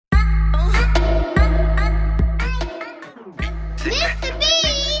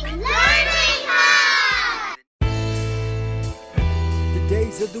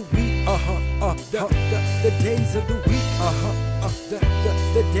of the week, the days of the week,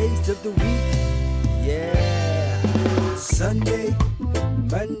 the days of the week, yeah. Sunday,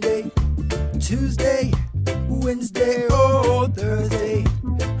 Monday, Tuesday, Wednesday, oh, Thursday,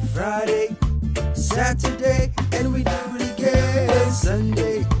 Friday, Saturday, and we do it again.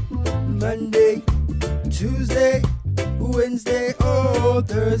 Sunday, Monday, Tuesday, Wednesday, oh,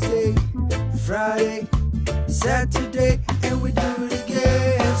 Thursday, Friday, Saturday, and we do it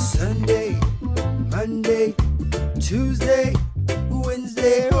again. Sunday, Monday, Tuesday,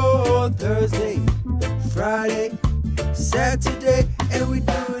 Wednesday, oh, Thursday, Friday, Saturday, and we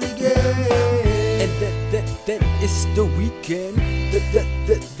do it again. And then it's the weekend.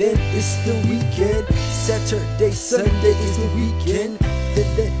 Then it's the weekend. Saturday, Sunday is the weekend.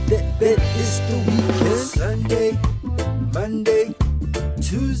 Then it's the weekend. Sunday, Monday,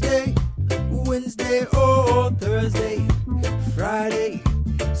 Tuesday, Wednesday, oh, Thursday, Friday,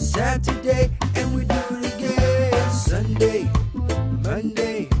 Saturday, and we do it again. Sunday,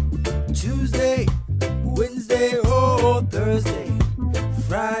 Monday, Tuesday, Wednesday, oh, Thursday,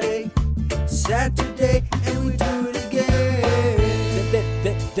 Friday, Saturday, and we do it again.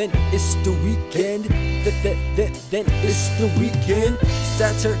 Then it's the weekend. Then it's the weekend.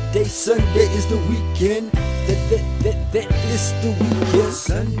 Saturday, Sunday is the weekend. Then it's the weekend.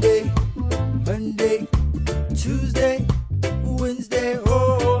 Sunday, Monday, Tuesday, Wednesday,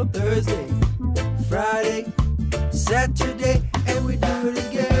 oh, Thursday, Friday, Saturday, and we do it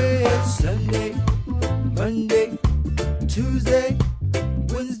again. Sunday, Monday, Tuesday,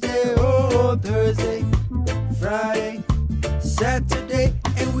 Wednesday, oh, Thursday, Friday, Saturday,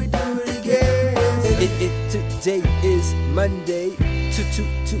 and we do it again. Today is Monday.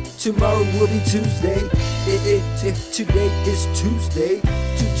 Tomorrow will be Tuesday. Today is Tuesday.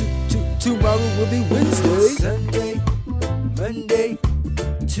 Tomorrow will be Wednesday. Sunday, Monday,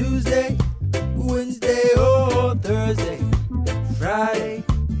 Tuesday, Wednesday, oh, Thursday, Friday,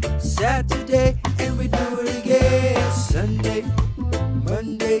 Saturday, and we do it again. Sunday,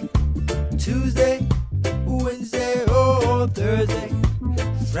 Monday, Tuesday, Wednesday, oh, Thursday,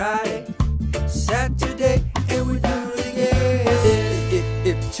 Friday, Saturday, and we do it again.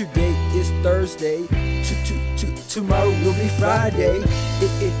 If today is Thursday, tomorrow will be Friday.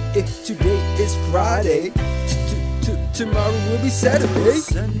 If today is Friday, tomorrow will be Saturday.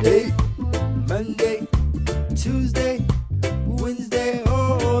 Sunday, Monday, Tuesday, Wednesday,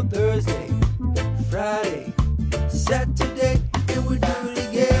 oh, Thursday, Friday, Saturday, and we do it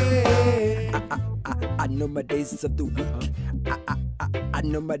again. I know my days of the week. I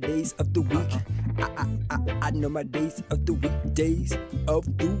know my days of the week. I know my days of the week. Days of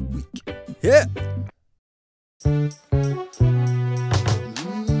the week. Yeah.